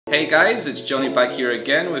Hey guys, it's Johnny back here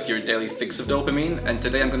again with your daily fix of dopamine, and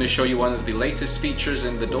today I'm going to show you one of the latest features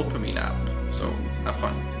in the Dopamine app, so have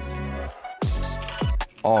fun.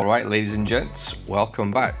 Alright ladies and gents,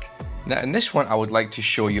 welcome back. Now in this one I would like to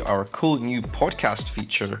show you our cool new podcast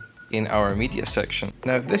feature in our media section.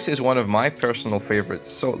 Now this is one of my personal favorites,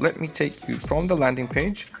 so let me take you from the landing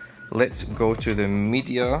page. Let's go to the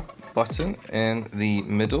media button in the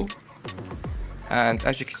middle. And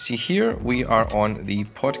as you can see here, we are on the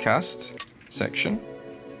podcast section,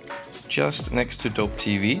 just next to Dope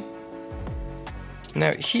TV.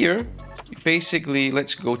 Now here, basically,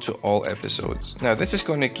 let's go to all episodes. Now this is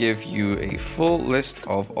going to give you a full list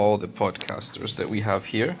of all the podcasters that we have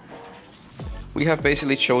here. We have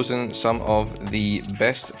basically chosen some of the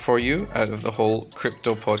best for you out of the whole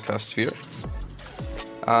crypto podcast sphere.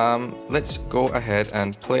 Let's go ahead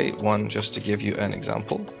and play one just to give you an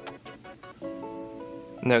example.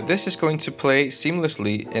 Now this is going to play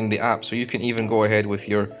seamlessly in the app, so you can even go ahead with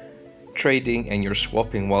your trading and your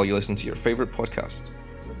swapping while you listen to your favorite podcast.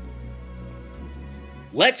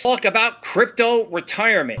 Let's talk about crypto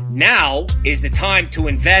retirement. Now is the time to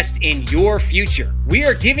invest in your future. We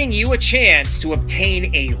are giving you a chance to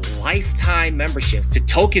obtain a lifetime membership to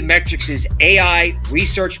Token Metrics' AI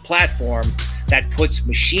research platform that puts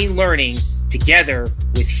machine learning together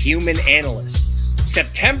with human analysts.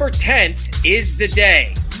 September 10th is the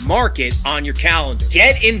day. Mark it on your calendar.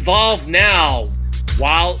 Get involved now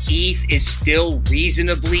while ETH is still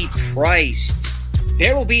reasonably priced.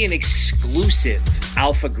 There will be an exclusive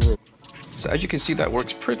alpha group. So as you can see, that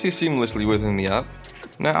works pretty seamlessly within the app.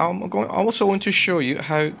 Now I also want to show you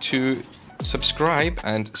how to subscribe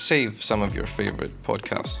and save some of your favorite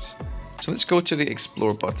podcasts. So let's go to the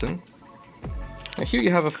Explore button. Now here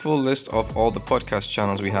you have a full list of all the podcast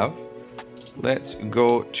channels we have. Let's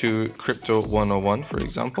go to Crypto 101, for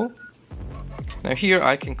example. Now here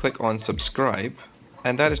I can click on subscribe,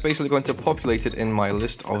 and that is basically going to populate it in my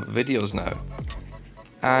list of videos now.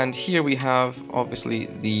 And here we have obviously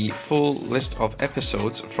the full list of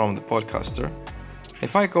episodes from the podcaster.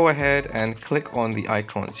 If I go ahead and click on the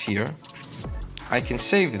icons here, I can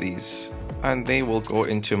save these and they will go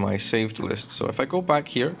into my saved list. So if I go back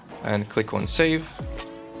here and click on save,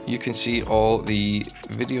 you can see all the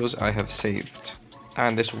videos I have saved,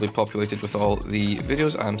 and this will be populated with all the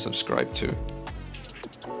videos I'm subscribed to.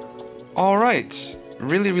 Alright,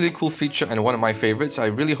 really cool feature and one of my favorites. I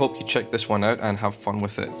really hope you check this one out and have fun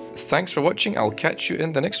with it. Thanks for watching. I'll catch you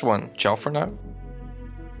in the next one. Ciao for now.